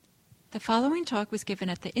The following talk was given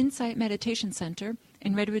at the Insight Meditation Center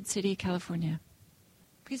in Redwood City, California.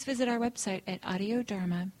 Please visit our website at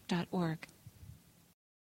audiodharma.org.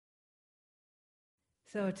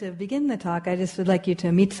 So to begin the talk, I just would like you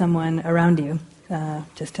to meet someone around you.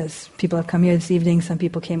 Just as people have come here this evening, some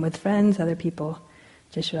people came with friends, other people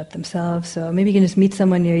just showed up themselves. So maybe you can just meet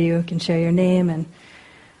someone near you, you can share your name and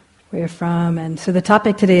where you're from. And so the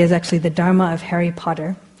topic today is actually the Dharma of Harry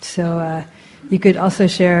Potter. So you could also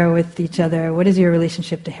share with each other, what is your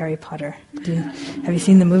relationship to Harry Potter? Have you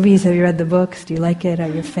seen the movies? Have you read the books? Do you like it? Are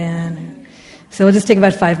you a fan? So we'll just take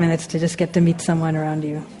about 5 minutes to just get to meet someone around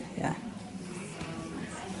you. Yeah.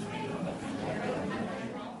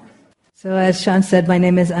 So as Sean said, my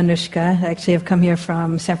name is Anushka. I actually have come here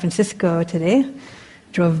from San Francisco today.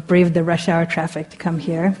 Braved the rush hour traffic to come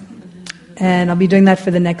here. And I'll be doing that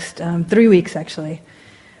for the next 3 weeks, actually.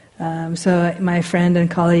 So my friend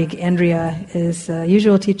and colleague Andrea is a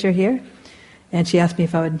usual teacher here, and she asked me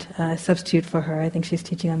if I would substitute for her. I think she's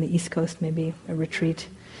teaching on the East Coast, maybe a retreat.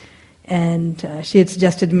 And she had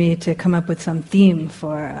suggested me to come up with some theme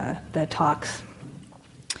for the talks.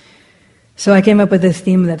 So I came up with this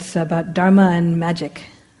theme that's about Dharma and magic.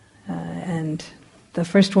 And the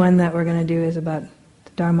first one that we're going to do is about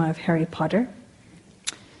the Dharma of Harry Potter.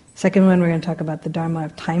 Second one, we're going to talk about the Dharma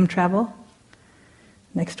of time travel.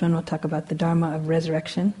 Next one, we'll talk about the Dharma of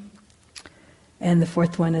resurrection. And the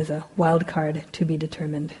fourth one is a wild card to be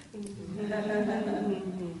determined.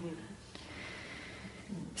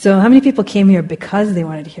 So how many people came here because they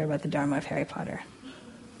wanted to hear about the Dharma of Harry Potter?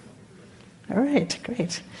 All right,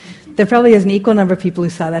 great. There probably is an equal number of people who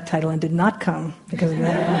saw that title and did not come because of the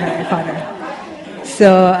Dharma of Harry Potter.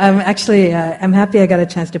 So I'm happy I got a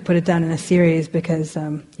chance to put it down in a series because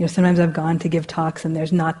sometimes I've gone to give talks and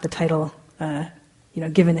there's not the title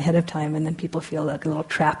given ahead of time, and then people feel like a little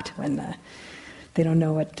trapped when they don't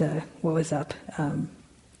know what was up.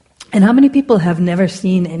 And how many people have never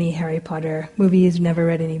seen any Harry Potter movies, never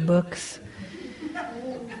read any books?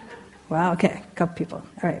 Wow, okay, a couple people.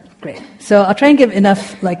 All right, great. So I'll try and give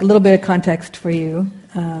enough, a little bit of context for you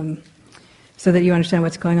so that you understand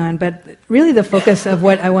what's going on. But really the focus of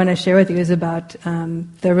what I want to share with you is about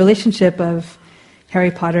the relationship of Harry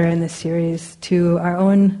Potter in this series to our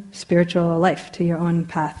own spiritual life, to your own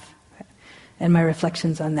path, and my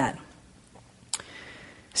reflections on that.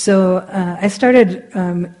 So I started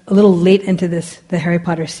a little late into the Harry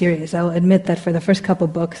Potter series. I'll admit that for the first couple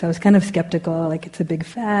books I was kind of skeptical, like it's a big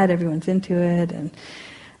fad, everyone's into it, and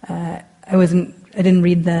I didn't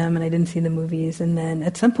read them and I didn't see the movies. And then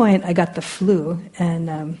at some point I got the flu,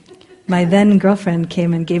 and my then girlfriend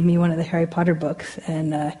came and gave me one of the Harry Potter books,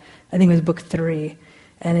 and I think it was book 3,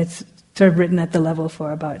 and it's sort of written at the level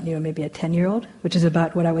for about maybe a 10-year-old, which is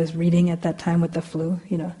about what I was reading at that time with the flu.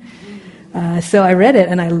 So I read it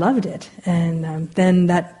and I loved it, and then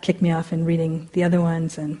that kicked me off in reading the other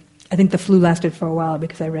ones. And I think the flu lasted for a while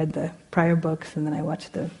because I read the prior books and then I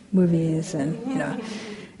watched the movies and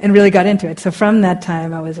and really got into it. So from that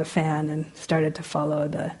time I was a fan and started to follow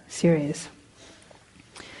the series.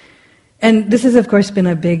 And this has, of course, been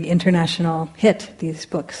a big international hit, these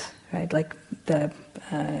books, right? Like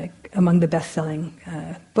among the best-selling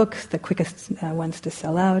books, the quickest ones to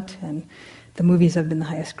sell out, and the movies have been the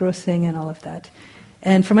highest grossing and all of that.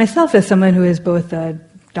 And for myself, as someone who is both a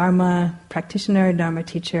Dharma practitioner, Dharma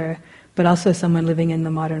teacher, but also someone living in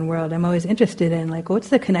the modern world, I'm always interested in, what's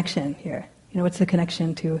the connection here? What's the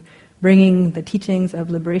connection to bringing the teachings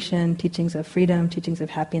of liberation, teachings of freedom, teachings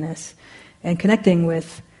of happiness, and connecting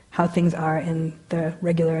with how things are in the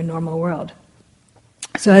regular, normal world.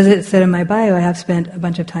 So as it said in my bio, I have spent a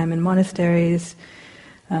bunch of time in monasteries,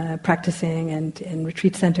 practicing, and in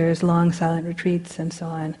retreat centers, long silent retreats and so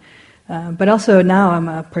on. But also now I'm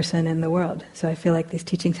a person in the world, so I feel like these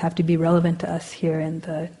teachings have to be relevant to us here in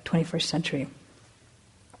the 21st century.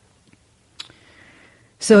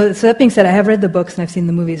 So that being said, I have read the books and I've seen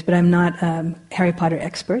the movies, but I'm not a Harry Potter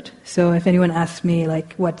expert. So if anyone asks me,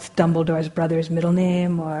 what's Dumbledore's brother's middle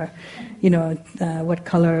name, or, what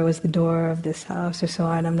color was the door of this house, or so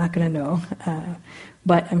on, I'm not going to know.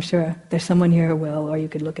 But I'm sure there's someone here who will, or you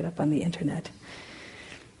could look it up on the internet.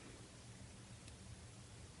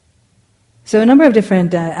 So a number of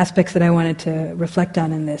different aspects that I wanted to reflect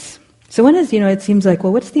on in this. So one is, it seems like,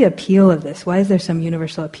 well, what's the appeal of this? Why is there some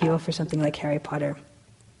universal appeal for something like Harry Potter?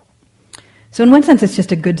 So in one sense, it's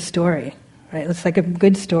just a good story, right? It's like a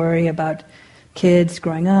good story about kids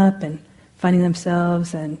growing up and finding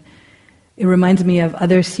themselves, and it reminds me of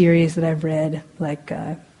other series that I've read,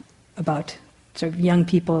 about sort of young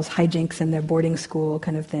people's hijinks in their boarding school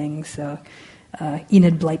kind of thing. So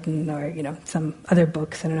Enid Blyton, or some other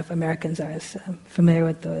books. I don't know if Americans are as familiar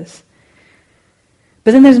with those.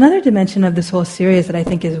 But then there's another dimension of this whole series that I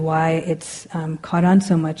think is why it's caught on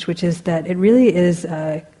so much, which is that it really is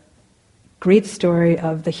a great story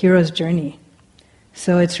of the hero's journey.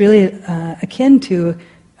 So it's really akin to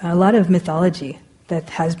a lot of mythology that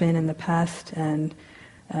has been in the past and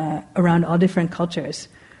around all different cultures,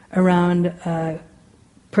 around a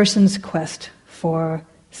person's quest for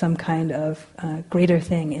some kind of greater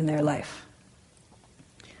thing in their life.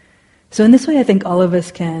 So in this way, I think all of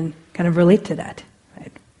us can kind of relate to that.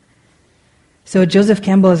 Right? So Joseph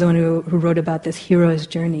Campbell is the one who wrote about this hero's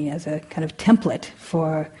journey as a kind of template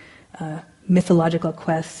for mythological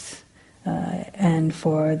quests and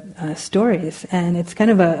for stories. And it's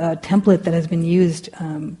kind of a template that has been used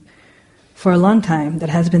for a long time, that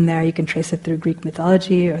has been there. You can trace it through Greek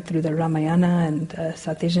mythology or through the Ramayana and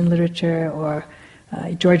South Asian literature, or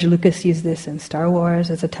George Lucas used this in Star Wars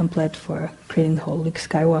as a template for creating the whole Luke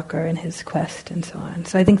Skywalker and his quest and so on.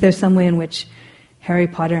 So I think there's some way in which Harry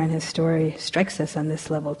Potter and his story strikes us on this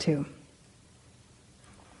level too.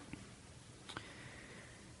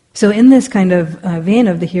 So in this kind of vein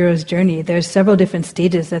of the hero's journey, there's several different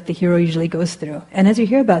stages that the hero usually goes through. And as you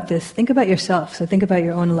hear about this, think about yourself. So think about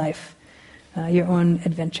your own life, your own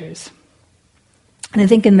adventures. And I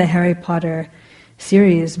think in the Harry Potter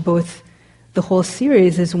series, both the whole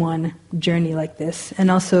series is one journey like this,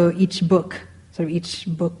 and also each book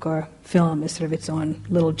or film is sort of its own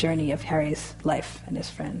little journey of Harry's life and his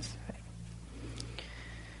friends.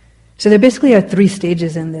 So there basically are three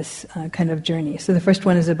stages in this kind of journey. So the first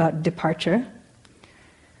one is about departure,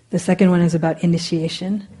 the second one is about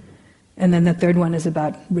initiation, and then the third one is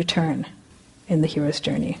about return in the hero's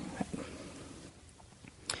journey.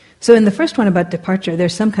 So in the first one about departure,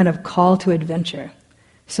 there's some kind of call to adventure.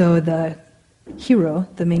 So the hero,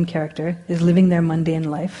 the main character, is living their mundane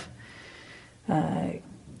life,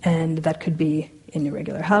 and that could be in a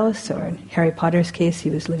regular house, or in Harry Potter's case, he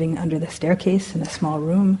was living under the staircase in a small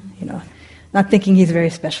room, not thinking he's very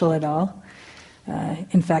special at all.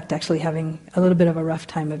 In fact, actually having a little bit of a rough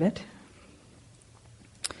time of it.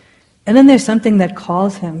 And then there's something that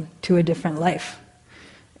calls him to a different life.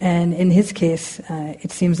 And in his case,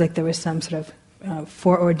 it seems like there was some sort of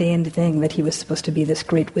foreordained thing that he was supposed to be this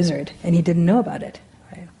great wizard, and he didn't know about it.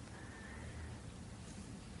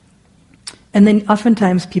 And then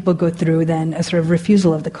oftentimes people go through then a sort of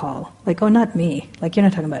refusal of the call. Like, oh, not me. Like, you're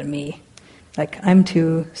not talking about me. Like, I'm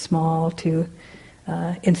too small, too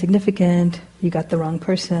insignificant, you got the wrong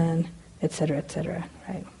person, etc.,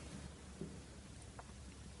 right?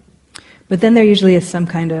 But then there usually is some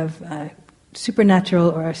kind of supernatural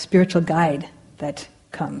or spiritual guide that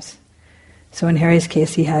comes. So in Harry's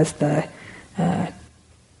case, he has the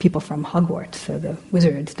people from Hogwarts, so the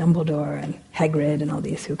wizards, Dumbledore and Hagrid and all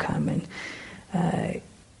these who come. And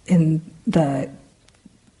in the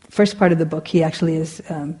first part of the book, he actually is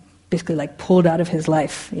basically like pulled out of his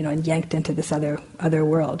life, and yanked into this other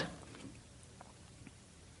world.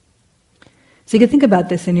 So you can think about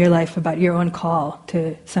this in your life, about your own call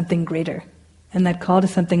to something greater. And that call to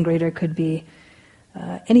something greater could be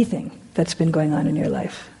anything that's been going on in your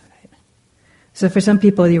life. Right? So for some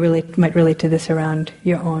people, you might relate to this around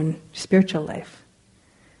your own spiritual life.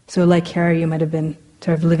 So like Harry, you might have been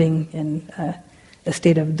sort of living in a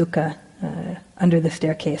state of dukkha under the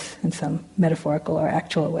staircase in some metaphorical or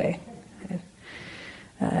actual way.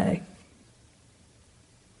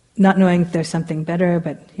 Not knowing if there's something better,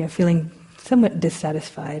 but feeling somewhat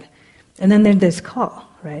dissatisfied. And then there's this call,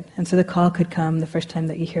 right? And so the call could come the first time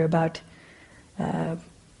that you hear about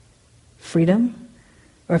freedom,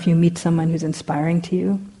 or if you meet someone who's inspiring to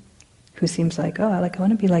you, who seems like, I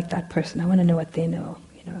want to be like that person. I want to know what they know,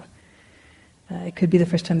 It could be the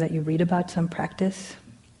first time that you read about some practice,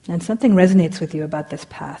 and something resonates with you about this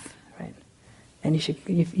path, right? And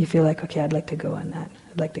you feel like, okay, I'd like to go on that.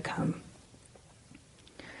 I'd like to come.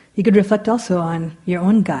 You could reflect also on your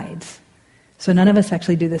own guides. So none of us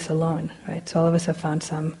actually do this alone, right? So all of us have found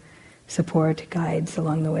some support, guides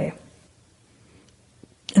along the way.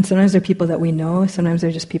 And sometimes they're people that we know, sometimes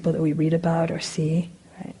they're just people that we read about or see,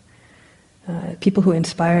 right? People who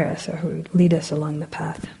inspire us or who lead us along the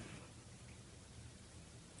path.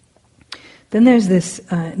 Then there's this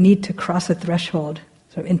need to cross a threshold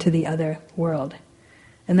sort of into the other world.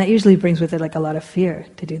 And that usually brings with it like a lot of fear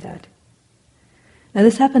to do that. Now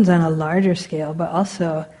this happens on a larger scale, but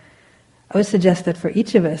also I would suggest that for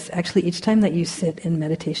each of us, actually each time that you sit in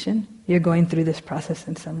meditation, you're going through this process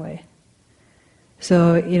in some way.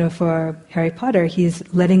 So, for Harry Potter, he's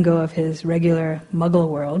letting go of his regular muggle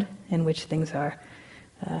world in which things are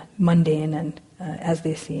mundane and as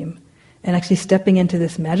they seem, and actually stepping into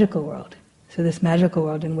this magical world. So this magical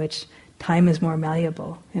world in which time is more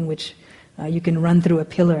malleable, in which you can run through a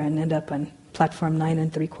pillar and end up on platform 9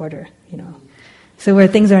 3/4, So where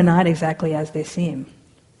things are not exactly as they seem.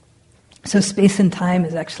 So space and time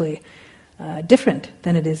is actually different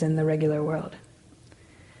than it is in the regular world.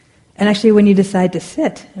 And actually when you decide to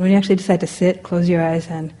sit, close your eyes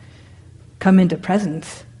and come into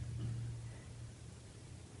presence,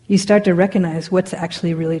 you start to recognize what's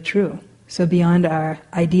actually really true. So beyond our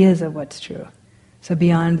ideas of what's true, so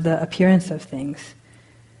beyond the appearance of things,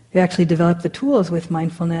 we actually develop the tools with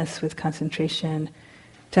mindfulness, with concentration,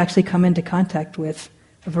 to actually come into contact with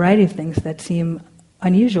a variety of things that seem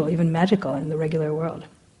unusual, even magical in the regular world.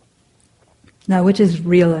 Now, which is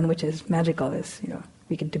real and which is magical is,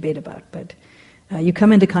 we could debate about, but you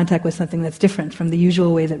come into contact with something that's different from the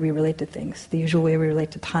usual way that we relate to things, the usual way we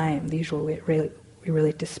relate to time, the usual way we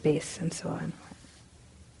relate to space, and so on.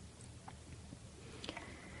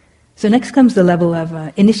 So next comes the level of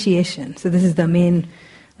initiation. So this is the main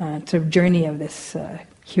sort of journey of this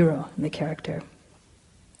hero and the character.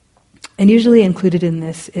 And usually included in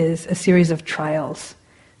this is a series of trials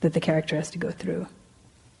that the character has to go through.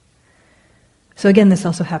 So again, this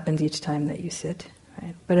also happens each time that you sit,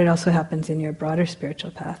 right? But it also happens in your broader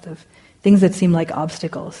spiritual path of things that seem like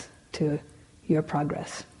obstacles to your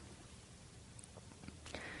progress.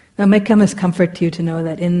 Now, it might come as comfort to you to know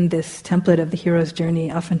that in this template of the hero's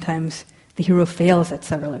journey, oftentimes the hero fails at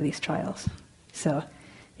several of these trials. So,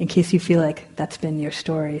 in case you feel like that's been your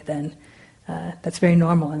story, then that's very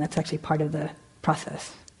normal, and that's actually part of the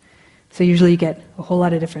process. So usually you get a whole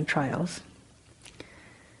lot of different trials.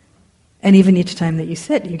 And even each time that you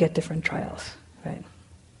sit, you get different trials, right?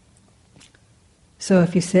 So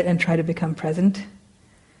if you sit and try to become present,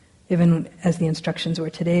 even as the instructions were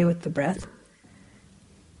today with the breath,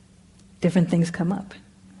 different things come up.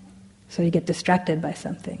 So you get distracted by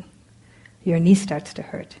something. Your knee starts to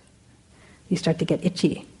hurt. You start to get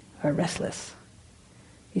itchy or restless.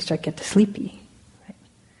 You start to get sleepy. Right?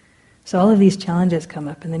 So all of these challenges come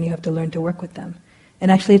up, and then you have to learn to work with them. And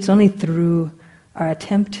actually it's only through our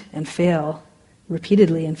attempt and fail,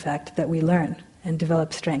 repeatedly in fact, that we learn and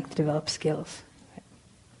develop strength, develop skills. Right?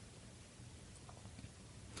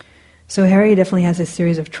 So Harry definitely has a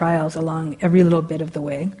series of trials along every little bit of the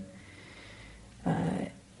way.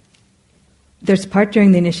 There's part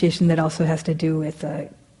during the initiation that also has to do with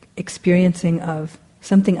experiencing of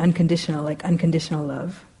something unconditional, like unconditional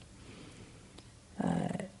love.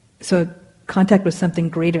 So contact with something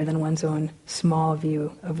greater than one's own small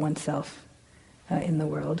view of oneself in the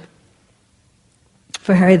world.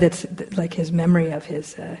 For Harry, that's like his memory of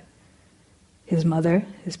his mother,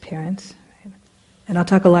 his parents. Right? And I'll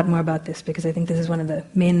talk a lot more about this because I think this is one of the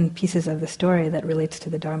main pieces of the story that relates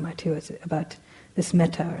to the Dharma too. It's about this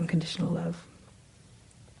metta, or unconditional love.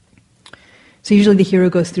 So usually the hero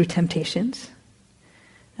goes through temptations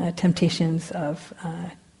of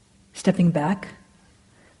stepping back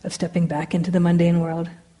into the mundane world.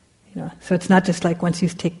 So it's not just like once you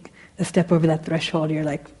take a step over that threshold, you're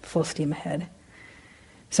like full steam ahead.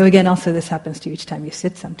 So again, also this happens to you each time you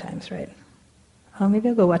sit sometimes, right? Oh, maybe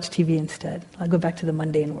I'll go watch TV instead. I'll go back to the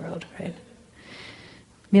mundane world, right?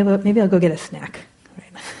 Maybe I'll go get a snack,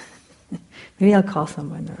 right? Maybe I'll call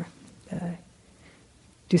someone or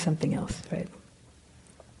do something else, right?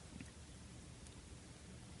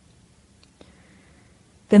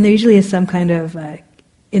 Then there usually is some kind of,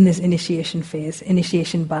 in this initiation phase,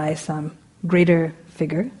 initiation by some greater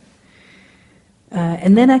figure.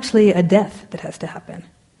 And then actually a death that has to happen.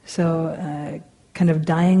 So kind of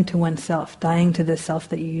dying to oneself, dying to the self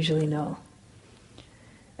that you usually know.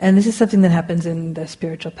 And this is something that happens in the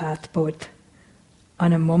spiritual path both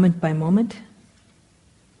on a moment-by-moment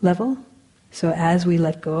level. So as we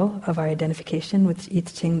let go of our identification with each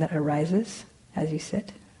thing that arises as you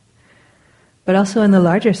sit, but also in the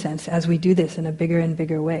larger sense as we do this in a bigger and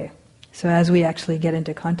bigger way. So as we actually get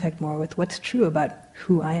into contact more with what's true about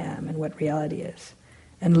who I am and what reality is,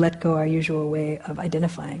 and let go our usual way of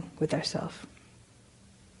identifying with ourself.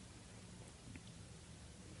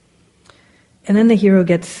 And then the hero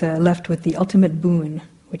gets left with the ultimate boon,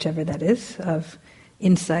 whichever that is, of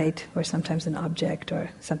insight or sometimes an object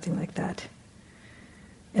or something like that.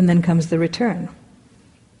 And then comes the return.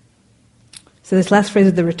 So this last phrase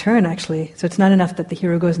of the return actually, so it's not enough that the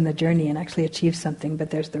hero goes on the journey and actually achieves something,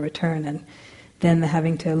 but there's the return and then the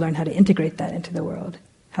having to learn how to integrate that into the world,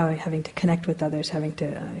 having to connect with others, having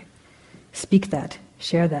to speak that,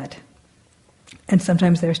 share that. And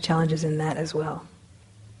sometimes there's challenges in that as well.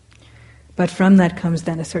 But from that comes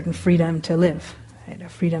then a certain freedom to live, right? A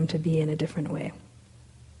freedom to be in a different way.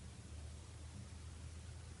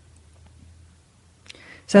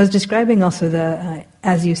 So I was describing also the,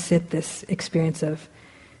 as you sit, this experience of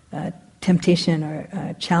temptation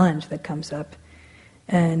or challenge that comes up.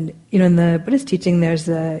 And in the Buddhist teaching, there's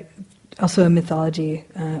also a mythology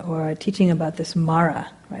or a teaching about this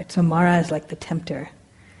Mara, right? So Mara is like the tempter.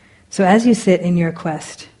 So as you sit in your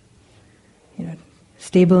quest,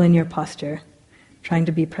 stable in your posture, trying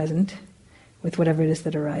to be present with whatever it is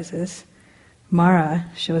that arises, Mara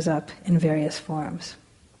shows up in various forms.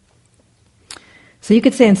 So you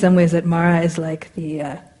could say in some ways that Mara is like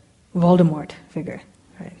the Voldemort figure,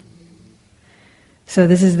 right? So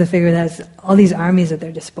this is the figure that has all these armies at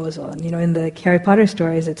their disposal. And in the Harry Potter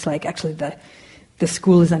stories, it's like actually the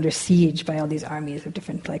school is under siege by all these armies of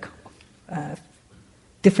different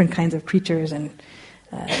different kinds of creatures and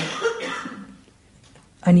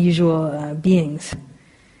unusual beings.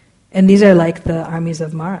 And these are like the armies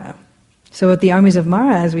of Mara. So what the armies of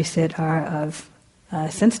Mara, as we sit, are of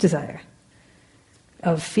sense desire,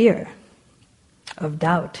 of fear, of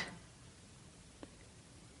doubt,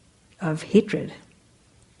 of hatred,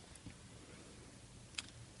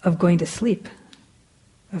 of going to sleep,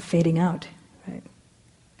 of fading out, right?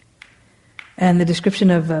 And the description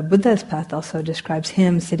of Buddha's path also describes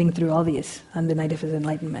him sitting through all these on the night of his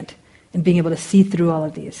enlightenment and being able to see through all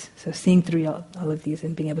of these. So seeing through all of these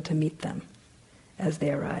and being able to meet them as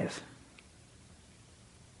they arrive.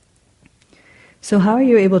 So how are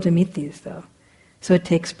you able to meet these, though? So it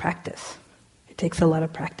takes practice. It takes a lot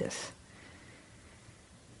of practice.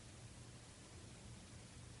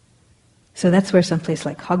 So that's where someplace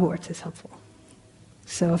like Hogwarts is helpful.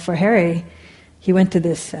 So for Harry, he went to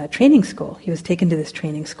this training school. He was taken to this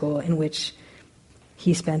training school in which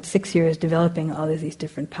he spent 6 years developing all of these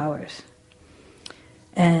different powers.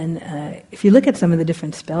 And if you look at some of the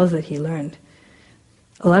different spells that he learned,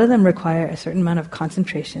 a lot of them require a certain amount of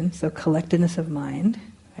concentration, so collectedness of mind,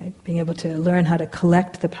 right? Being able to learn how to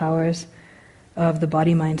collect the powers of the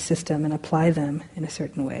body-mind system and apply them in a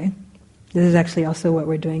certain way. This is actually also what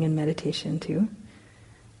we're doing in meditation too,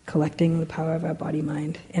 collecting the power of our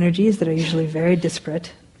body-mind energies that are usually very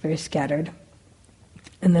disparate, very scattered,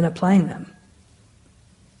 and then applying them.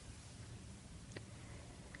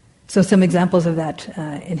 So some examples of that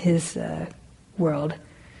in his world.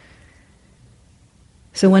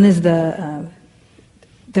 So one is there's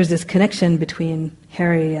this connection between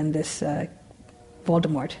Harry and this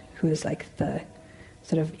Voldemort, who is like the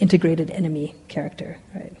sort of integrated enemy character,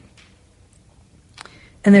 right?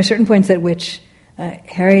 And there are certain points at which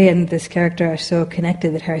Harry and this character are so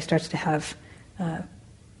connected that Harry starts to have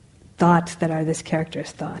thoughts that are this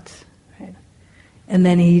character's thoughts, right? And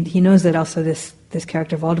then he knows that also this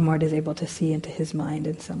character Voldemort is able to see into his mind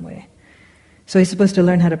in some way. So he's supposed to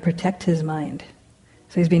learn how to protect his mind.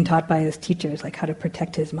 So he's being taught by his teachers like how to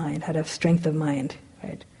protect his mind, how to have strength of mind,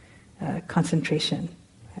 right? Concentration.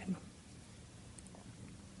 Right?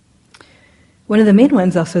 One of the main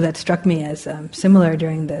ones also that struck me as similar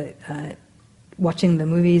during the watching the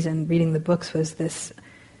movies and reading the books was this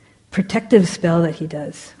protective spell that he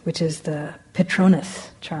does, which is the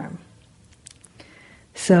Patronus charm.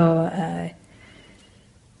 So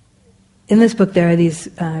in this book there are these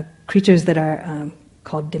creatures that are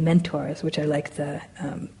called Dementors, which are like the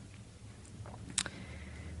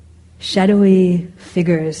shadowy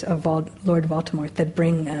figures of Lord Voldemort that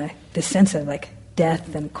bring this sense of like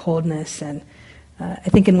death and coldness. And I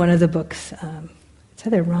think in one of the books, it's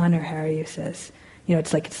either Ron or Harry who says,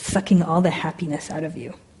 it's like it's sucking all the happiness out of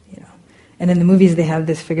you, And in the movies they have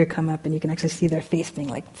this figure come up and you can actually see their face being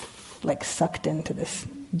like sucked into this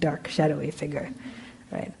dark, shadowy figure,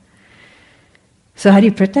 right? So how do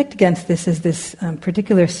you protect against this is this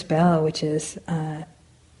particular spell, which is a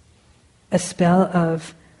spell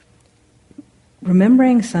of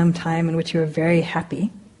remembering some time in which you were very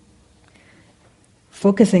happy,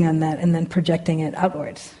 focusing on that, and then projecting it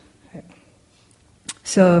outwards. Right?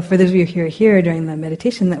 So for those of you who are here during the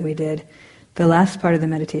meditation that we did, the last part of the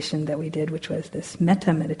meditation that we did, which was this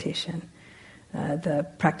metta meditation, the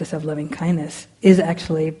practice of loving kindness, is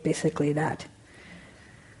actually basically that.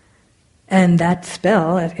 And that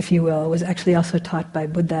spell, if you will, was actually also taught by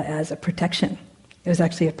Buddha as a protection. It was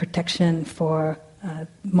actually a protection for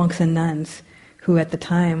monks and nuns who at the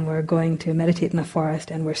time were going to meditate in the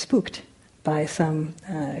forest and were spooked by something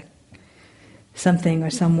or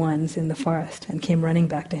someones in the forest and came running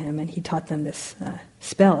back to him, and he taught them this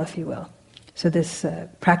spell, if you will. So this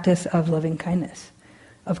practice of loving kindness,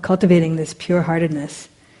 of cultivating this pure-heartedness,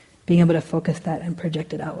 being able to focus that and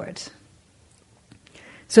project it outwards.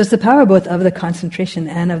 So it's the power both of the concentration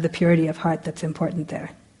and of the purity of heart that's important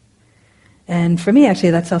there. And for me,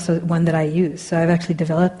 actually, that's also one that I use. So I've actually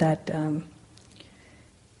developed that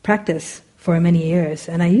practice for many years,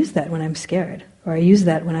 and I use that when I'm scared. or I use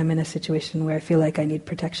that when I'm in a situation where I feel like I need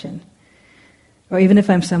protection. Or even if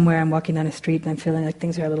I'm somewhere, I'm walking down a street and I'm feeling like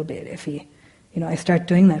things are a little bit iffy, I start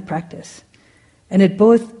doing that practice. And it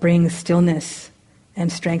both brings stillness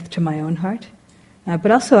and strength to my own heart,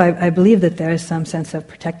 but also I believe that there is some sense of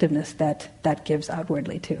protectiveness that gives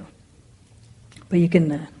outwardly too. But you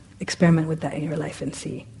can experiment with that in your life and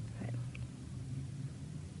see. Right?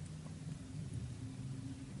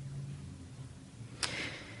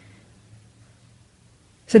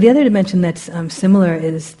 So the other dimension that's similar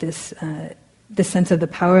is this sense of the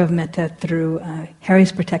power of metta through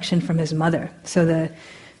Harry's protection from his mother. So the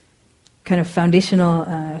kind of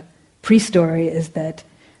foundational pre-story is that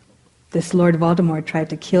this Lord Voldemort tried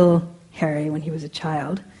to kill Harry when he was a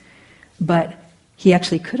child, but he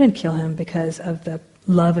actually couldn't kill him because of the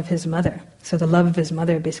love of his mother. So the love of his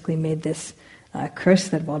mother basically made this curse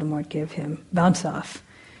that Voldemort gave him bounce off,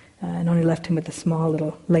 and only left him with a small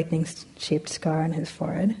little lightning-shaped scar on his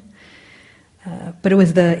forehead. But it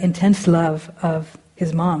was the intense love of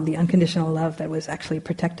his mom, the unconditional love, that was actually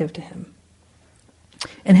protective to him.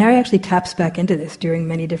 And Harry actually taps back into this during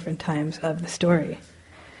many different times of the story.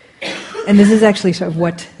 And this is actually sort of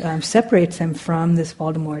what separates him from this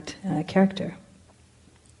Voldemort character.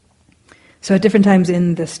 So at different times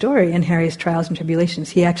in the story, in Harry's trials and tribulations,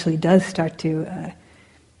 he actually does start to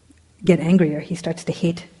get angrier. He starts to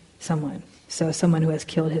hate someone. So someone who has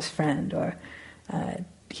killed his friend, or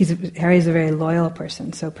Harry's a very loyal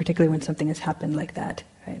person, so particularly when something has happened like that,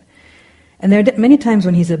 right? And there are many times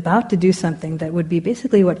when he's about to do something that would be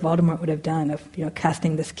basically what Voldemort would have done, of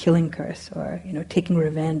casting this killing curse, or taking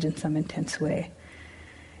revenge in some intense way.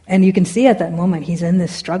 And you can see at that moment he's in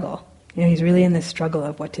this struggle. He's really in this struggle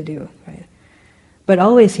of what to do, right? But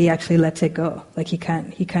always he actually lets it go. Like he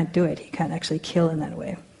can't do it. He can't actually kill in that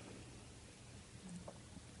way.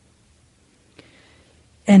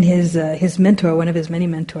 And his mentor, one of his many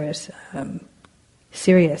mentors,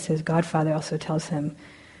 Sirius, his godfather, also tells him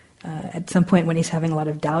at some point when he's having a lot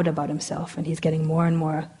of doubt about himself and he's getting more and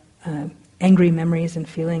more angry memories and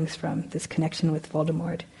feelings from this connection with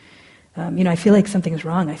Voldemort. I feel like something's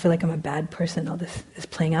wrong. I feel like I'm a bad person. All this is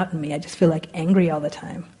playing out in me. I just feel like angry all the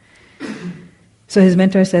time. So his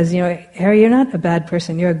mentor says, Harry, you're not a bad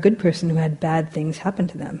person. You're a good person who had bad things happen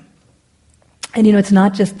to them. And it's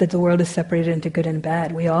not just that the world is separated into good and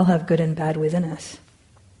bad. We all have good and bad within us.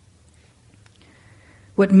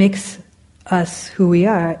 What makes us who we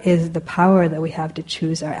are is the power that we have to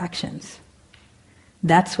choose our actions.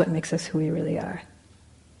 That's what makes us who we really are.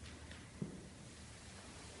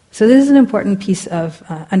 So this is an important piece of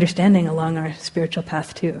understanding along our spiritual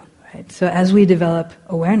path too. Right? So as we develop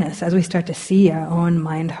awareness, as we start to see our own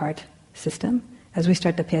mind-heart system, as we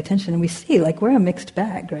start to pay attention, and we see, like, we're a mixed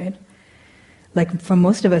bag, right? Like, for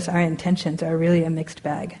most of us, our intentions are really a mixed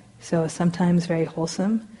bag. So sometimes very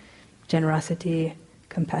wholesome, generosity,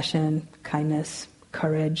 compassion, kindness,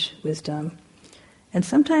 courage, wisdom, and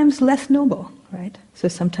sometimes less noble, right? So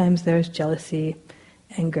sometimes there's jealousy,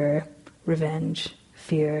 anger, revenge,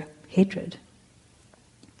 fear, hatred.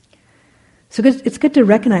 So it's good to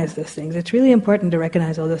recognize those things. It's really important to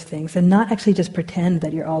recognize all those things and not actually just pretend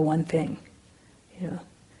that you're all one thing.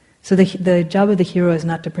 So the job of the hero is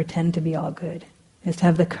not to pretend to be all good. It's to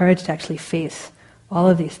have the courage to actually face all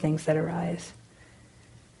of these things that arise.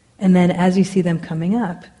 And then as you see them coming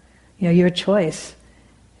up, your choice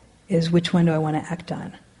is, which one do I want to act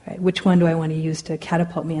on? Right? Which one do I want to use to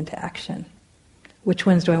catapult me into action? Which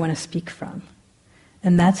ones do I want to speak from?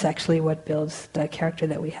 And that's actually what builds the character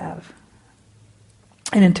that we have.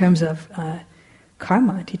 And in terms of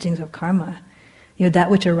karma, teachings of karma,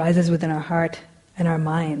 that which arises within our heart and our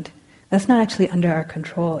mind, that's not actually under our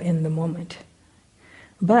control in the moment.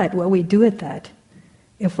 But what we do with that,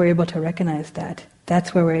 if we're able to recognize that,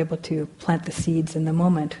 that's where we're able to plant the seeds in the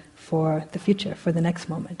moment for the future, for the next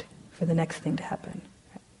moment, for the next thing to happen.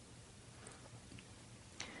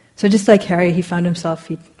 So just like Harry, he found himself,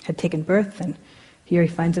 he had taken birth, and here he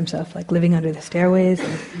finds himself like living under the stairways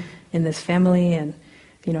and in this family, and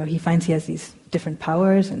he finds he has these different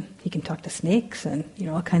powers, and he can talk to snakes, and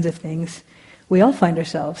all kinds of things. We all find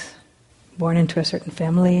ourselves born into a certain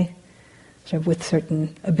family, sort of with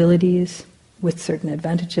certain abilities, with certain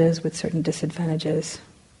advantages, with certain disadvantages.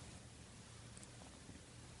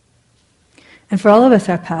 And for all of us,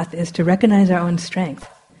 our path is to recognize our own strength.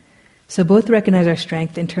 So both recognize our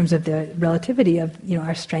strength in terms of the relativity of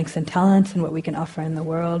our strengths and talents and what we can offer in the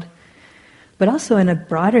world, but also in a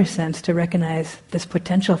broader sense to recognize this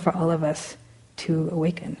potential for all of us to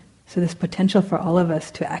awaken. So this potential for all of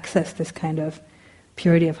us to access this kind of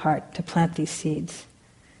purity of heart, to plant these seeds,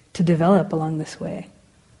 to develop along this way.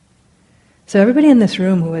 So everybody in this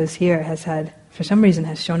room who is here has had for some reason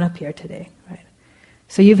has shown up here today, right?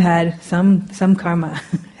 So you've had some karma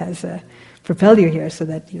has propelled you here, so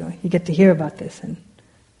that you get to hear about this and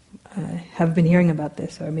have been hearing about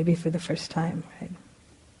this, or maybe for the first time, right?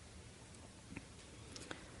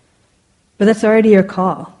 But that's already your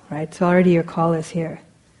call, right? So already your call is here,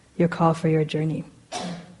 your call for your journey.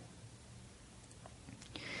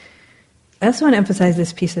 I also want to emphasize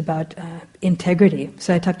this piece about integrity.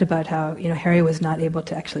 So I talked about how Harry was not able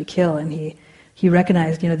to actually kill, and he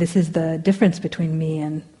recognized this is the difference between me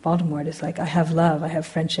and Voldemort. It's like I have love, I have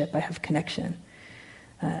friendship, I have connection,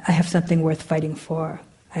 I have something worth fighting for.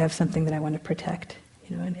 I have something that I want to protect.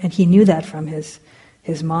 And he knew that from his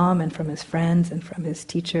mom and from his friends and from his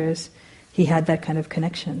teachers. He had that kind of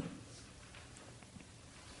connection.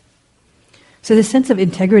 So this sense of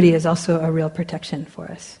integrity is also a real protection for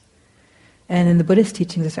us. And in the Buddhist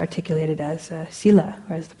teachings, it's articulated as sila,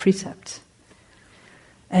 or as the precepts.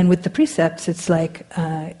 And with the precepts, it's like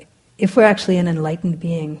if we're actually an enlightened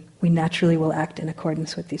being, we naturally will act in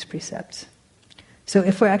accordance with these precepts. So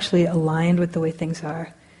if we're actually aligned with the way things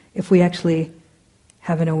are, if we actually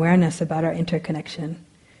have an awareness about our interconnection,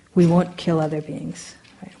 we won't kill other beings.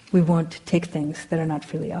 Right? We won't take things that are not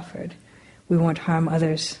freely offered. We won't harm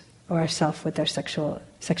others or ourselves with our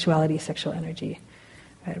sexuality, sexual energy.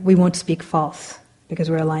 Right? We won't speak false because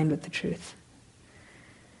we're aligned with the truth.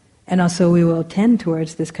 And also we will tend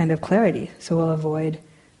towards this kind of clarity, so we'll avoid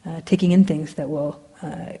taking in things that will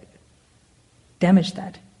damage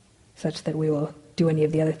that, such that we will do any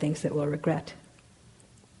of the other things that we'll regret.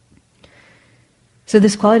 So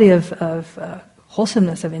this quality of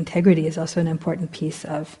wholesomeness, of integrity, is also an important piece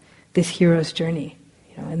of this hero's journey.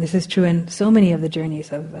 And this is true in so many of the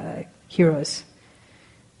journeys of heroes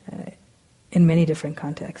in many different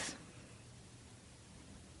contexts.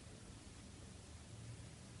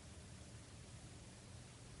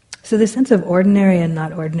 So the sense of ordinary and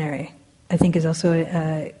not ordinary, I think, is also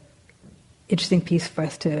an interesting piece for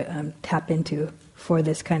us to tap into for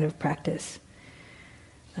this kind of practice.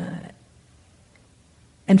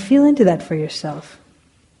 And feel into that for yourself.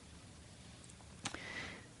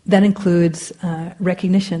 That includes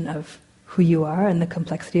recognition of who you are and the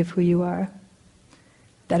complexity of who you are.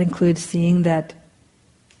 That includes seeing that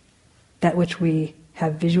which we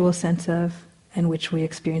have visual sense of and which we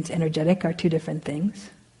experience energetic are two different things.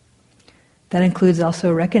 That includes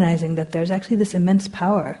also recognizing that there's actually this immense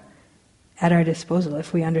power at our disposal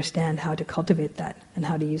if we understand how to cultivate that and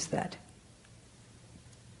how to use that.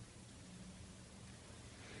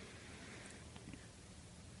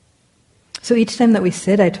 So each time that we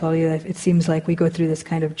sit, I told you that it seems like we go through this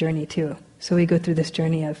kind of journey too. So we go through this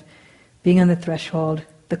journey of being on the threshold,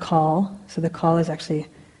 the call. So the call is actually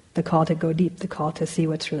the call to go deep, the call to see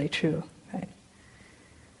what's really true. Right?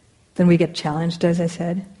 Then we get challenged, as I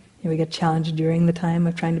said. We get challenged during the time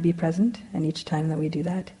of trying to be present, and each time that we do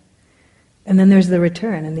that. And then there's the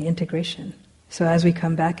return and the integration. So as we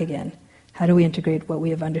come back again, how do we integrate what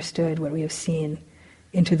we have understood, what we have seen,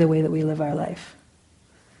 into the way that we live our life?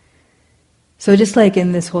 So just like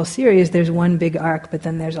in this whole series, there's one big arc, but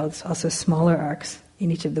then there's also smaller arcs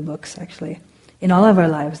in each of the books, actually. In all of our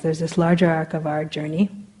lives, there's this larger arc of our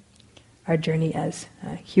journey as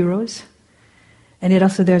heroes. And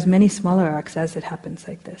there's many smaller arcs as it happens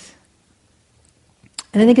like this.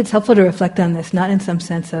 And I think it's helpful to reflect on this, not in some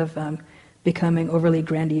sense of becoming overly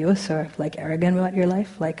grandiose or like arrogant about your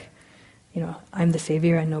life, like, I'm the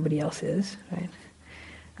savior and nobody else is,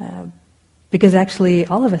 right? Because actually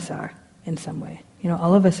all of us are in some way.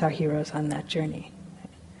 All of us are heroes on that journey.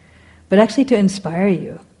 Right? But actually to inspire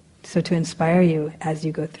you, so to inspire you as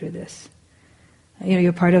you go through this.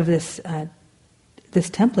 You're part of this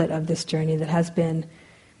template of this journey that has been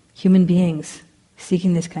human beings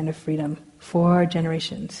seeking this kind of freedom for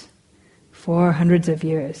generations, for hundreds of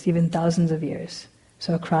years, even thousands of years,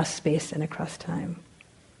 so across space and across time.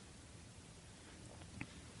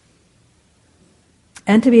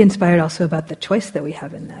 And to be inspired also about the choice that we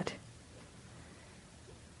have in that.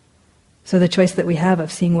 So the choice that we have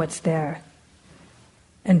of seeing what's there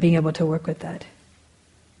and being able to work with that.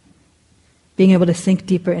 Being able to sink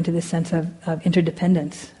deeper into this sense of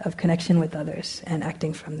interdependence, of connection with others, and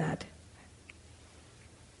acting from that.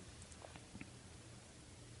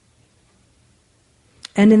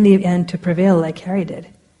 And in the end, to prevail like Harry did.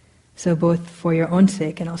 So both for your own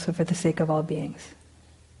sake and also for the sake of all beings.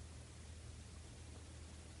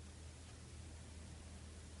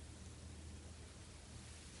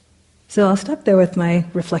 So I'll stop there with my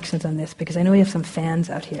reflections on this, because I know we have some fans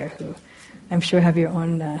out here who I'm sure have your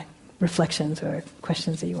own reflections or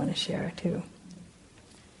questions that you want to share too.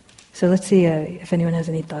 So let's see if anyone has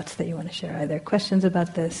any thoughts that you want to share, either questions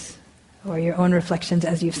about this or your own reflections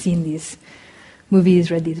as you've seen these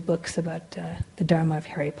movies, read these books about the Dharma of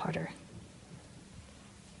Harry Potter.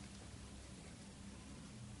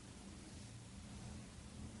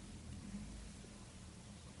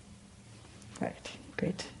 Right,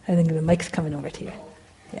 great. I think the mic's coming over to you.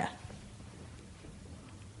 Yeah.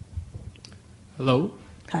 Hello.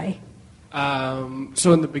 Hi.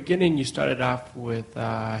 So in the beginning, you started off with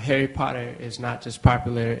Harry Potter is not just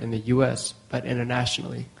popular in the U.S., but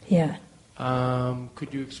internationally. Yeah.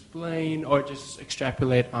 Could you explain or just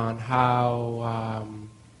extrapolate on how,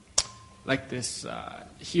 like this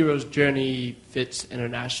hero's journey fits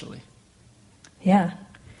internationally? Yeah.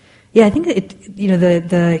 Yeah, I think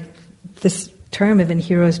this term of an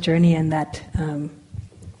hero's journey and that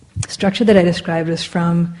structure that I described was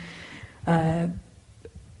from a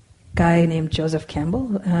guy named Joseph Campbell,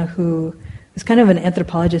 who was kind of an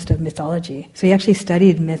anthropologist of mythology. So he actually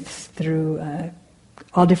studied myths through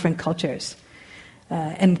all different cultures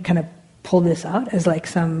and kind of pulled this out as like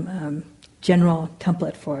some general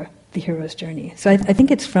template for the hero's journey. So I think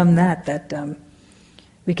it's from that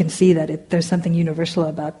we can see that there's something universal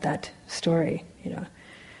about that story,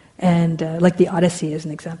 And like the Odyssey is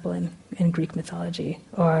an example in Greek mythology,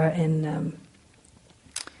 or in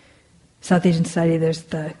South Asian society there's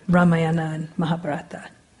the Ramayana and Mahabharata,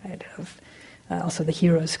 right, of also the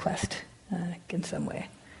hero's quest in some way.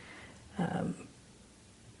 I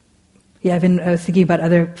was thinking about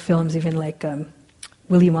other films, even like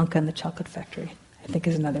Willy Wonka and the Chocolate Factory, I think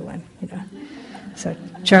is another one, So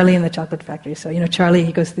Charlie and the Chocolate Factory. So, Charlie,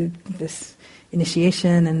 he goes through this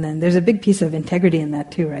initiation, and then there's a big piece of integrity in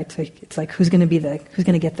that too, right? So it's like who's going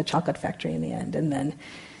to get the chocolate factory in the end, and then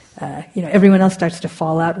everyone else starts to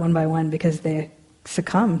fall out one by one because they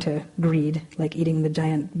succumb to greed, like eating the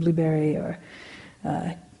giant blueberry, or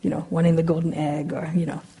wanting the golden egg, or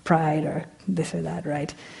pride, or this or that,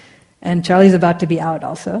 right? And Charlie's about to be out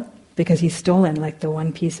also because he's stolen like the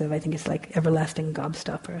one piece of, I think it's like everlasting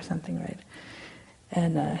gobstopper or something, right?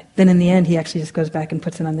 And then in the end, he actually just goes back and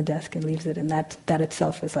puts it on the desk and leaves it, and that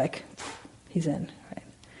itself is like, he's in, right?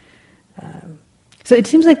 So it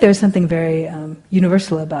seems like there's something very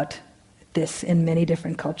universal about this in many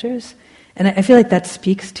different cultures, and I feel like that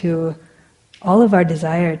speaks to all of our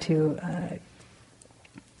desire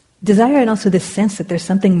and also this sense that there's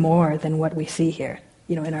something more than what we see here,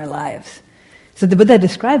 in our lives. So the Buddha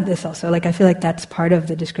described this also, like I feel like that's part of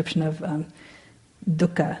the description of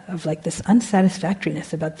dukkha, of like this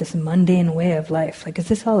unsatisfactoriness about this mundane way of life. Like, is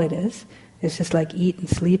this all it is? It's just like eat and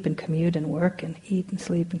sleep and commute and work and eat and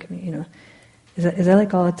sleep and commute, Is that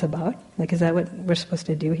like all it's about? Like, is that what we're supposed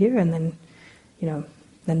to do here? And then,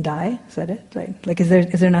 then die? Is that it? Like is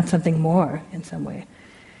there not something more in some way?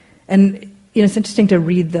 And, it's interesting to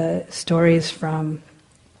read the stories from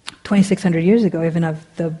 2,600 years ago, even of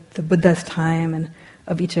the Buddha's time and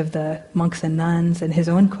of each of the monks and nuns and his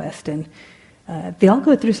own quest. And they all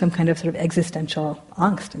go through some kind of sort of existential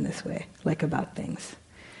angst in this way, like about things.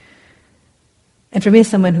 And for me, as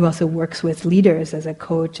someone who also works with leaders as a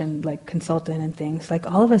coach and like consultant and things, like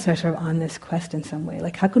all of us are sort of on this quest in some way.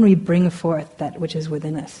 Like, how can we bring forth that which is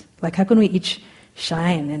within us? Like, how can we each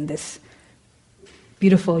shine in this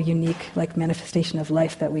beautiful, unique, like manifestation of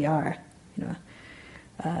life that we are,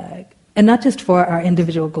 and not just for our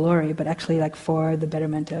individual glory, but actually like for the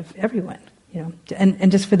betterment of everyone,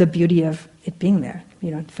 and just for the beauty of it being there,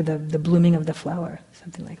 for the blooming of the flower,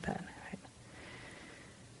 something like that.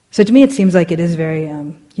 So to me, it seems like it is very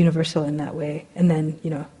universal in that way. And then,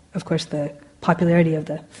 of course, the popularity of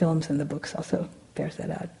the films and the books also bears that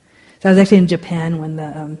out. So I was actually in Japan when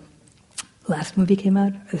the last movie came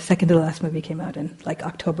out, or the second to the last movie came out in like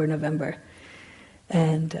October, November.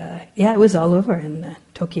 And it was all over in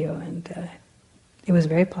Tokyo, and it was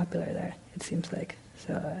very popular there, it seems like.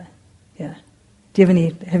 So, yeah.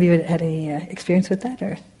 Have you had any experience with that,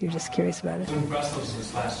 or you're just curious about it? I was in Brussels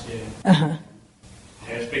this last year. Uh-huh.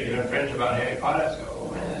 I was speaking to friends about Harry Potter. I go,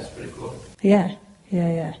 oh man, that's pretty cool. Yeah,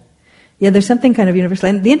 there's something kind of universal.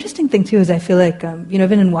 And the interesting thing, too, is I feel like,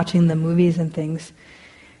 even in watching the movies and things,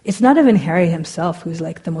 it's not even Harry himself who's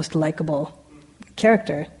like the most likable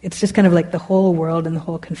character. It's just kind of like the whole world and the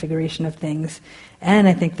whole configuration of things. And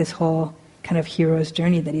I think this whole kind of hero's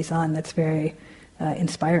journey that he's on that's very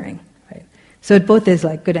inspiring, right? So it both is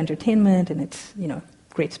like good entertainment, and it's,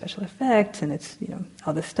 great special effects, and it's,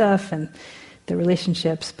 all this stuff, and the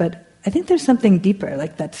relationships, but I think there's something deeper,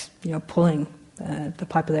 like that's pulling the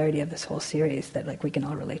popularity of this whole series that like we can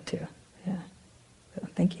all relate to. Yeah. So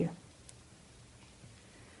thank you.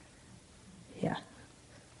 Yeah.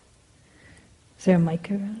 Is there a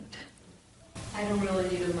mic around? I don't really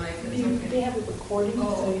need a mic. It's okay. They have a recording,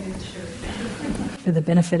 so you can sure. For the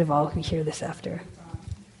benefit of all who hear this after.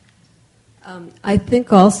 I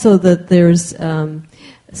think also that there's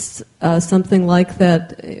something like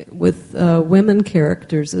that with women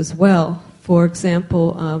characters as well. For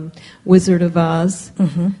example, Wizard of Oz,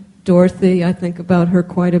 Dorothy, I think about her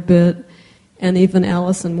quite a bit, and even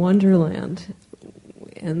Alice in Wonderland.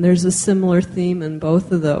 And there's a similar theme in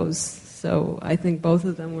both of those. So I think both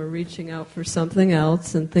of them were reaching out for something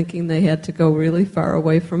else and thinking they had to go really far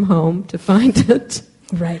away from home to find it.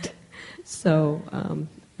 Right. So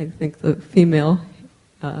I think the female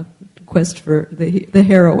quest for the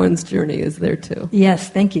heroine's journey is there too. Yes,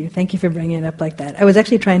 thank you. Thank you for bringing it up like that. I was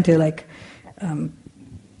actually trying to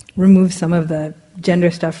remove some of the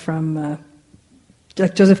gender stuff from,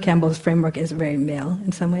 Joseph Campbell's framework is very male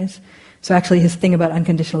in some ways. So actually his thing about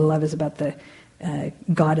unconditional love is about the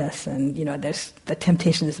goddess, and there's the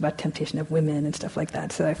temptation is about temptation of women and stuff like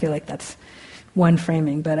that. So I feel like that's one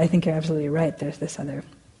framing, but I think you're absolutely right. There's this other,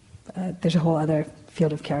 there's a whole other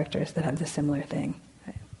field of characters that have this similar thing.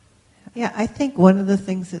 Right? Yeah, I think one of the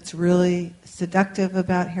things that's really seductive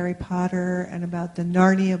about Harry Potter and about the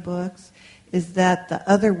Narnia books is that the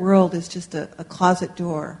other world is just a closet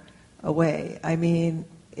door away. I mean,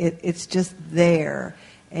 it's just there.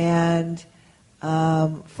 And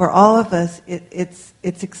for all of us, it's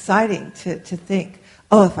exciting to think,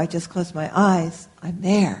 oh, if I just close my eyes, I'm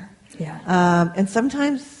there. Yeah. And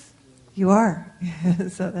sometimes you are.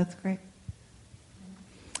 So that's great.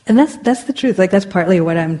 And that's the truth. That's partly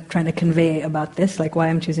what I'm trying to convey about this, why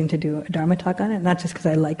I'm choosing to do a Dharma talk on it. Not just because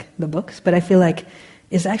I like the books, but I feel like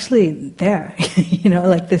it's actually there.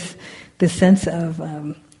 This sense of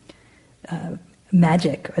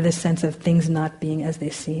magic, or this sense of things not being as they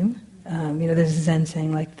seem. There's Zen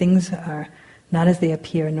saying things are not as they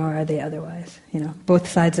appear, nor are they otherwise. Both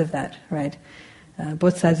sides of that, right?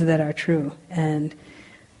 Both sides of that are true. And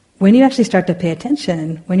when you actually start to pay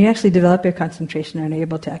attention, when you actually develop your concentration and are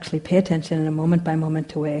able to actually pay attention in a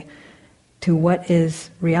moment-by-moment way to what is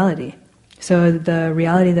reality. So the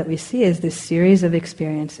reality that we see is this series of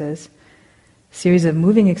experiences, series of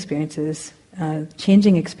moving experiences,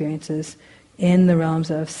 changing experiences in the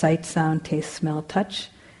realms of sight, sound, taste, smell, touch,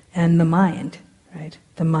 and the mind, right?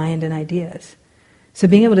 The mind and ideas. So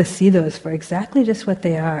being able to see those for exactly just what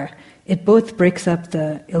they are, it both breaks up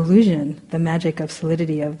the illusion, the magic of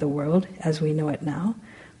solidity of the world as we know it now,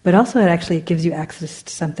 but also it actually gives you access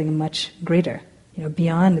to something much greater,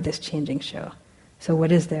 beyond this changing show. So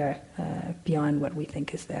what is there beyond what we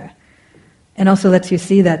think is there? And also lets you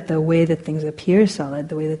see that the way that things appear solid,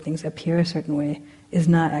 the way that things appear a certain way, is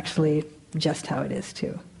not actually just how it is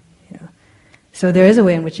too. So there is a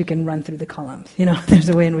way in which you can run through the columns. There's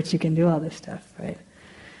a way in which you can do all this stuff, right?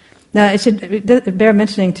 Now, it should bear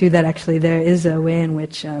mentioning, too, that actually there is a way in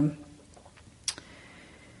which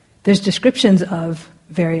there's descriptions of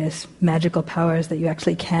various magical powers that you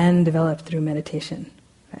actually can develop through meditation,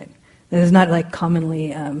 right? That is not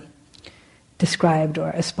commonly described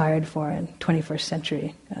or aspired for in 21st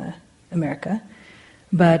century America,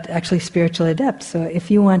 but actually spiritual adepts. So if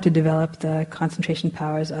you want to develop the concentration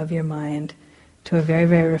powers of your mind to a very,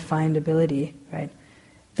 very refined ability, right?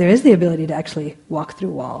 There is the ability to actually walk through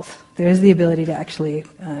walls. There is the ability to actually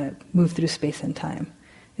move through space and time.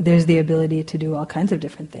 There's the ability to do all kinds of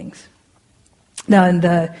different things. Now, and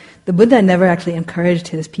the Buddha never actually encouraged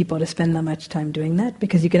his people to spend that much time doing that,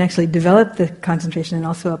 because you can actually develop the concentration and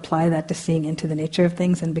also apply that to seeing into the nature of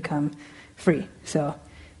things and become free. So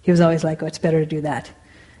he was always like, oh, it's better to do that.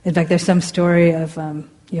 In fact, there's some story of,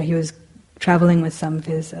 he was traveling with some of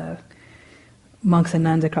his monks and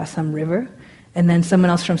nuns across some river, and then someone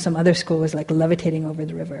else from some other school was levitating over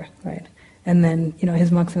the river, right? And then,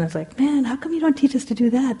 his monks and I was like, man, how come you don't teach us to do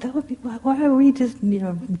that? That would be, why are we just,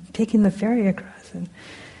 taking the ferry across?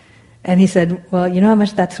 And he said, well, you know how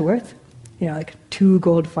much that's worth? 2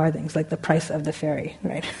 gold farthings, the price of the ferry,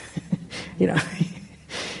 right?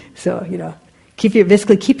 So, keep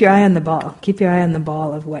your eye on the ball. Keep your eye on the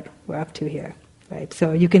ball of what we're up to here, right?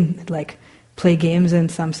 So you can, play games in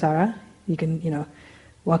samsara. You can,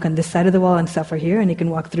 walk on this side of the wall and suffer here, and you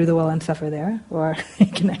can walk through the wall and suffer there, or you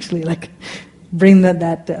can actually bring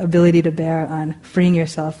that ability to bear on freeing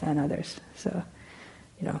yourself and others. So,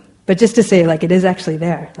 but just to say, it is actually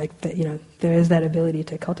there. There is that ability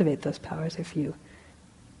to cultivate those powers if you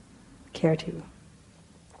care to.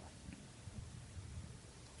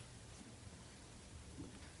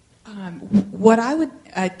 What I would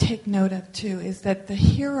take note of too is that the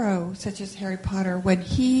hero, such as Harry Potter, when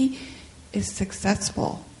he is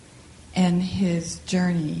successful in his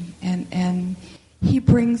journey, and he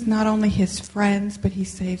brings not only his friends, but he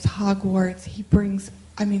saves Hogwarts. He brings,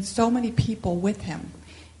 so many people with him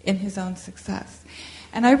in his own success.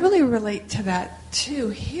 And I really relate to that, too,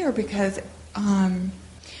 here, because I'm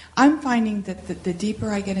finding that the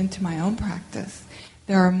deeper I get into my own practice,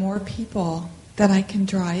 there are more people that I can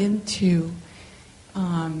draw into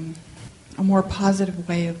a more positive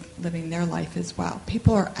way of living their life as well.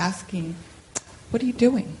 People are asking, what are you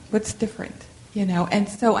doing? What's different? And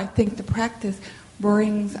so I think the practice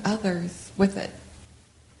brings others with it.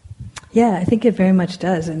 Yeah, I think it very much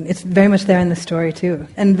does, and it's very much there in the story too.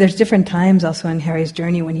 And there's different times also in Harry's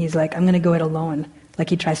journey when he's like, I'm going to go it alone. Like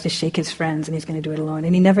he tries to shake his friends and he's going to do it alone,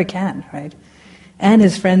 and he never can, right? And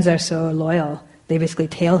his friends are so loyal, they basically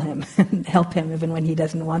tail him and help him even when he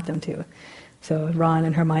doesn't want them to. So Ron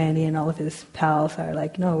and Hermione and all of his pals are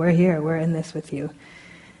like, no, we're here, we're in this with you.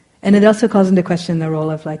 And it also calls into question the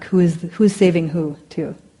role of like who's saving who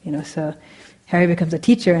too, so Harry becomes a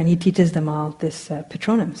teacher, and he teaches them all this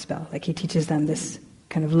Patronum spell. Like he teaches them this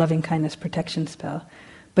kind of loving kindness protection spell.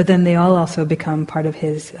 But then they all also become part of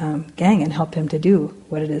his gang and help him to do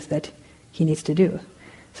what it is that he needs to do.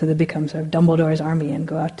 So they become sort of Dumbledore's army and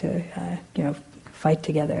go out to, fight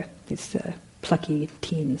together. These plucky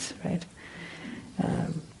teens, right?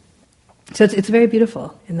 So it's very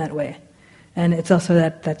beautiful in that way, and it's also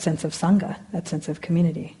that sense of sangha, that sense of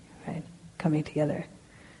community, right, coming together.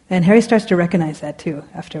 And Harry starts to recognize that too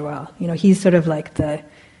after a while. He's sort of like they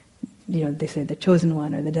say the chosen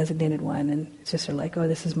one or the designated one, and it's just sort of like, oh,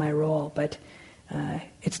 this is my role, but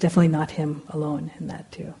it's definitely not him alone in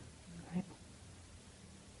that too. Right?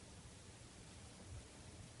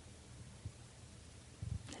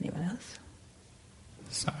 Anyone else?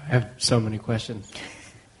 Sorry, I have so many questions.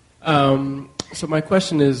 So my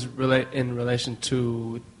question is in relation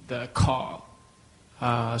to the call.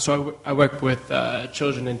 So I work with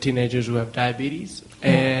children and teenagers who have diabetes,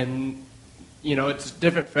 and it's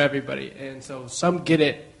different for everybody. And so some get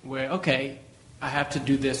it where, okay, I have to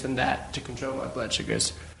do this and that to control my blood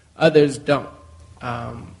sugars. Others don't.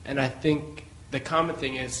 And I think the common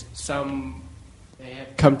thing is they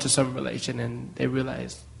have come to some relation and they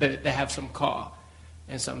realize that they have some call,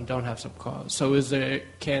 and some don't have some call. So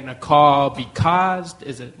can a call be caused?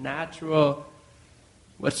 Is it natural?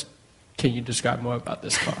 Can you describe more about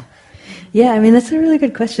this call? Yeah, that's a really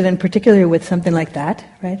good question, and particularly with something like that,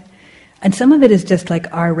 right? And some of it is just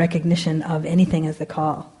like our recognition of anything as a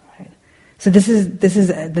call, right? So this is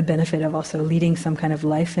the benefit of also leading some kind of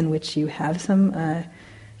life in which you have some,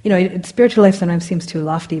 spiritual life sometimes seems too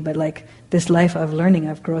lofty, but like this life of learning,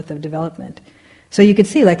 of growth, of development. So you could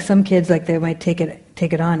see like some kids, like they might take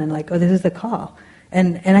it on and like, oh, this is the call.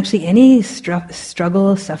 And actually any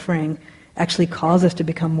struggle, suffering actually calls us to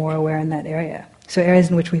become more aware in that area. So areas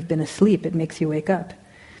in which we've been asleep, it makes you wake up.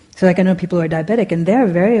 So like I know people who are diabetic, and they're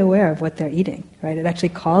very aware of what they're eating, right? It actually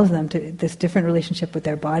calls them to this different relationship with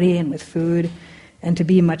their body and with food, and to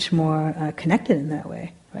be much more connected in that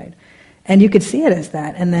way, right? And you could see it as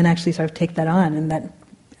that, and then actually sort of take that on, and that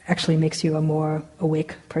actually makes you a more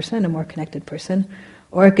awake person, a more connected person.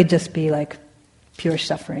 Or it could just be like pure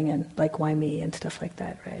suffering and like, why me, and stuff like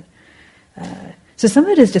that, right? So some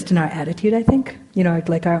of it is just in our attitude, I think,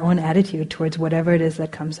 like our own attitude towards whatever it is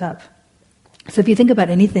that comes up. So if you think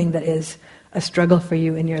about anything that is a struggle for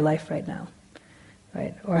you in your life right now,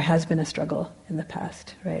 right, or has been a struggle in the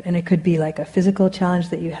past, right, and it could be like a physical challenge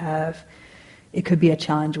that you have, it could be a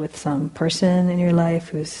challenge with some person in your life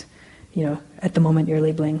who's, at the moment you're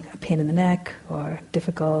labeling a pain in the neck or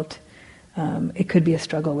difficult. It could be a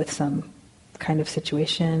struggle with some kind of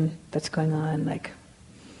situation that's going on, like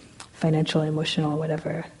financial, emotional,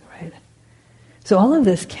 whatever, right? So all of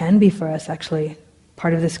this can be for us actually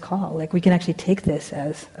part of this call. Like we can actually take this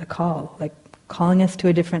as a call, like calling us to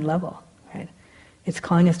a different level, right? It's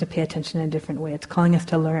calling us to pay attention in a different way. It's calling us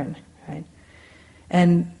to learn, right?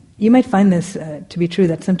 And you might find this to be true,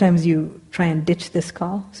 that sometimes you try and ditch this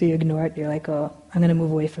call, so you ignore it. You're like, oh, I'm going to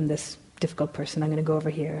move away from this difficult person. I'm going to go over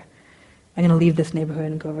here. I'm going to leave this neighborhood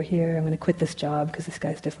and go over here. I'm going to quit this job because this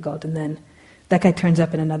guy's difficult. And then that guy turns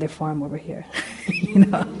up in another form over here,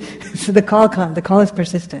 So the call is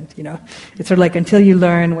persistent, It's sort of like until you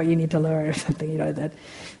learn what you need to learn or something, that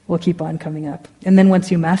will keep on coming up. And then once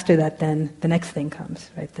you master that, then the next thing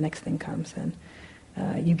comes, right? The next thing comes, and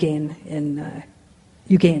you gain in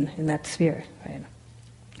that sphere, right?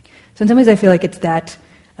 So in some ways I feel like it's that,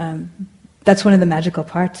 that's one of the magical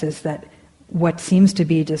parts, is that what seems to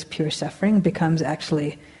be just pure suffering becomes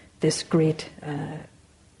actually this great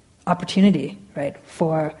opportunity, right,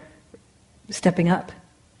 for stepping up.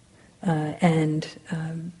 And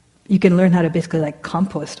you can learn how to basically like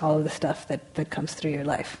compost all of the stuff that comes through your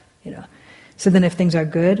life, So then if things are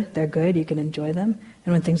good, they're good, you can enjoy them.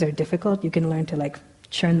 And when things are difficult, you can learn to like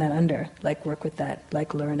churn that under, like work with that,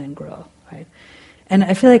 like learn and grow, right? And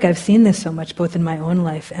I feel like I've seen this so much, both in my own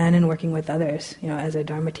life and in working with others, you know, as a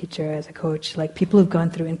Dharma teacher, as a coach, like people who've gone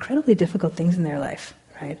through incredibly difficult things in their life,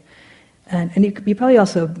 right? And you probably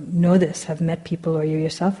also know this, have met people, or you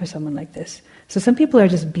yourself are someone like this. So some people are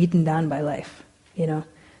just beaten down by life, you know.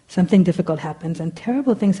 Something difficult happens, and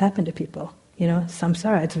terrible things happen to people, you know.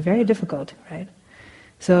 Samsara, it's very difficult, right?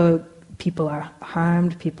 So people are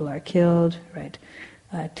harmed, people are killed, right?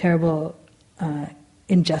 Terrible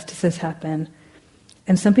injustices happen.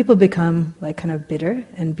 And some people become like kind of bitter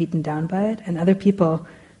and beaten down by it, and other people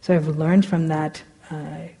sort of learn from that,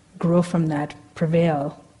 grow from that,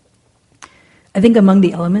 prevail. I think among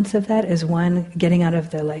the elements of that is one, getting out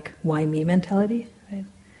of the like, why me mentality, right?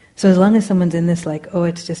 So as long as someone's in this like, oh,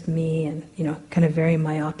 it's just me, and you know, kind of very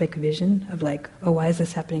myopic vision of like, oh, why is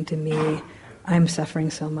this happening to me? I'm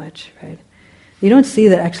suffering so much, right? You don't see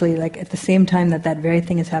that actually, like at the same time that that very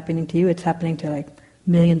thing is happening to you, it's happening to like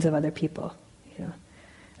millions of other people, you know?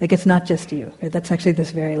 Like it's not just you, right? That's actually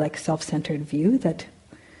this very like self-centered view that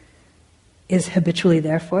is habitually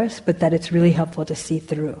there for us, but that it's really helpful to see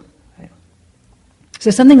through. So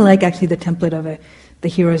something like actually the template of the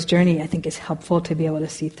hero's journey, I think, is helpful to be able to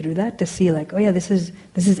see through that, to see like, oh yeah, this is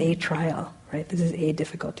a trial, right? This is a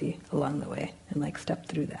difficulty along the way, and like step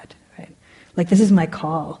through that, right? Like this is my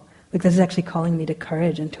call. Like this is actually calling me to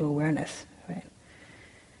courage and to awareness, right?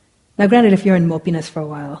 Now granted, if you're in mopiness for a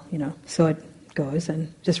while, you know, so it goes,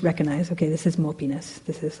 and just recognize, okay, this is mopiness.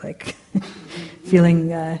 This is like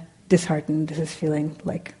feeling disheartened. This is feeling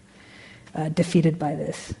like defeated by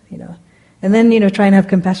this, you know. And then, you know, try and have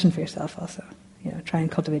compassion for yourself also. You know, try and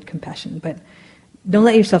cultivate compassion. But don't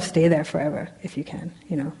let yourself stay there forever if you can,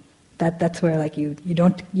 you know. That's where like you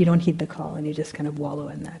don't heed the call, and you just kind of wallow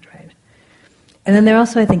in that, right? And then there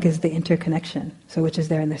also, I think, is the interconnection. So which is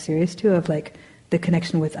there in the series too, of like the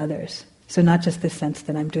connection with others. So not just this sense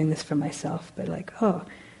that I'm doing this for myself, but like, oh,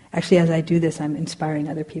 actually as I do this, I'm inspiring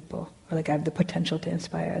other people. Or like I have the potential to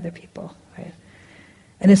inspire other people, right?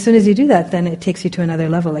 And as soon as you do that, then it takes you to another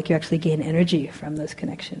level, like you actually gain energy from those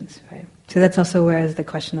connections, right? So that's also where is the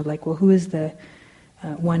question of like, well, who is the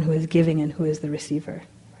one who is giving and who is the receiver,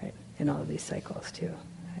 right? In all of these cycles too,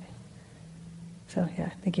 right? So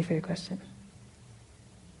yeah, thank you for your question.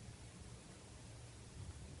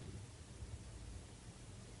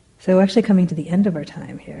 So we're actually coming to the end of our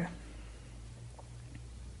time here.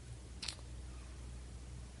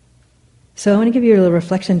 So I want to give you a little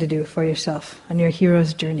reflection to do for yourself on your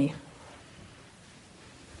hero's journey.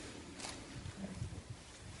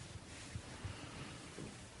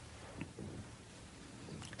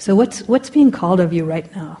 So what's being called of you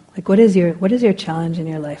right now? Like what is your challenge in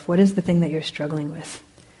your life? What is the thing that you're struggling with?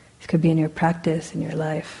 It could be in your practice, in your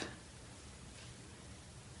life.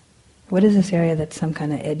 What is this area that's some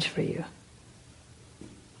kind of edge for you?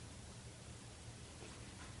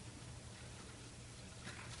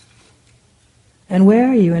 And where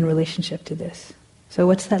are you in relationship to this? So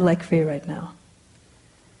what's that like for you right now?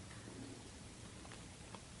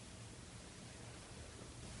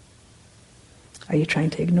 Are you trying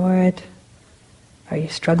to ignore it? Are you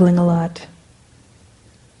struggling a lot?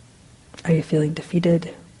 Are you feeling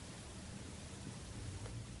defeated?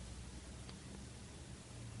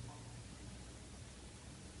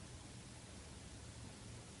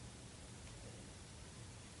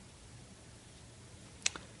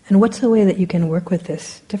 And what's a way that you can work with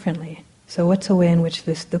this differently? So what's a way in which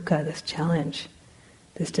this dukkha, this challenge,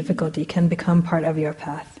 this difficulty can become part of your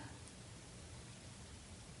path?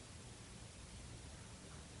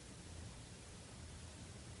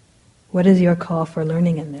 What is your call for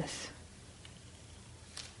learning in this?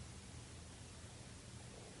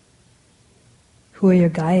 Who are your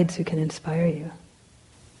guides who can inspire you?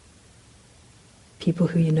 People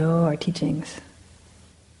who you know or teachings?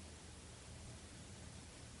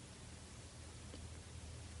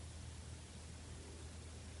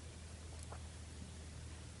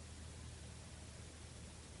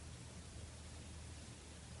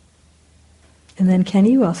 And then can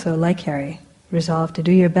you also, like Harry, resolve to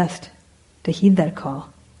do your best to heed that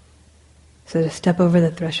call? So to step over the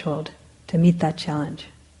threshold, to meet that challenge,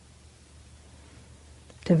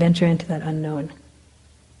 to venture into that unknown.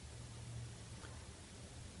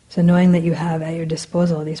 So knowing that you have at your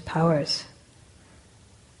disposal these powers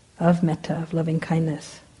of metta, of loving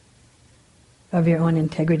kindness, of your own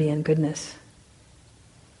integrity and goodness,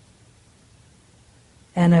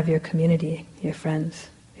 and of your community, your friends,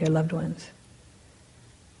 your loved ones,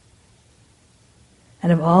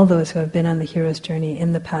 and of all those who have been on the hero's journey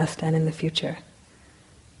in the past and in the future.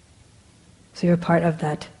 So you're part of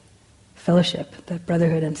that fellowship, that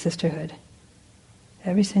brotherhood and sisterhood.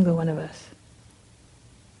 Every single one of us.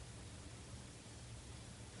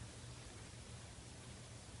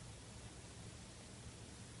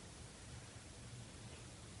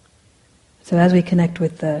 So as we connect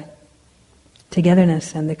with the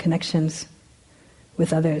togetherness and the connections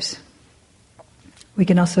with others, we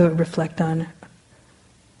can also reflect on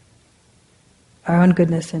our own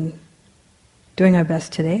goodness in doing our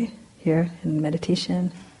best today, here in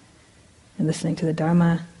meditation, and listening to the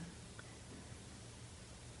Dharma,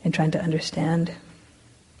 and trying to understand.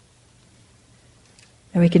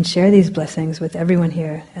 And we can share these blessings with everyone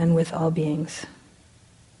here and with all beings.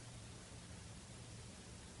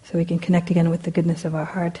 So we can connect again with the goodness of our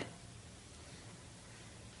heart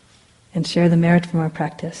and share the merit from our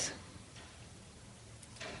practice.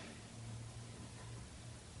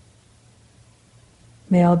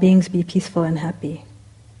 May all beings be peaceful and happy.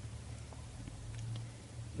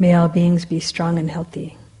 May all beings be strong and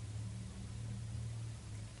healthy.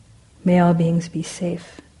 May all beings be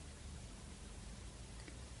safe.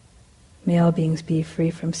 May all beings be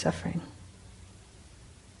free from suffering.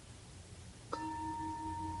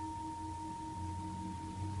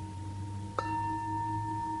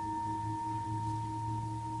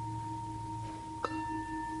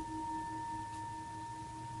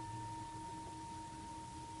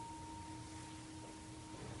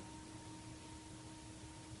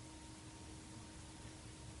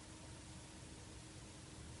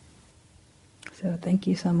 So thank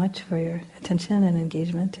you so much for your attention and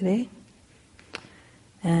engagement today.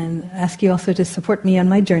 And I ask you also to support me on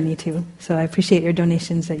my journey too. So I appreciate your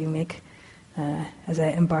donations that you make as I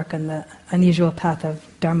embark on the unusual path of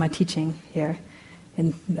Dharma teaching here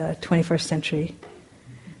in the 21st century.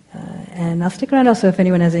 And I'll stick around also if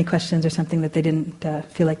anyone has any questions or something that they didn't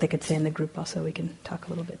feel like they could say in the group also, we can talk a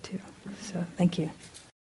little bit too. So thank you.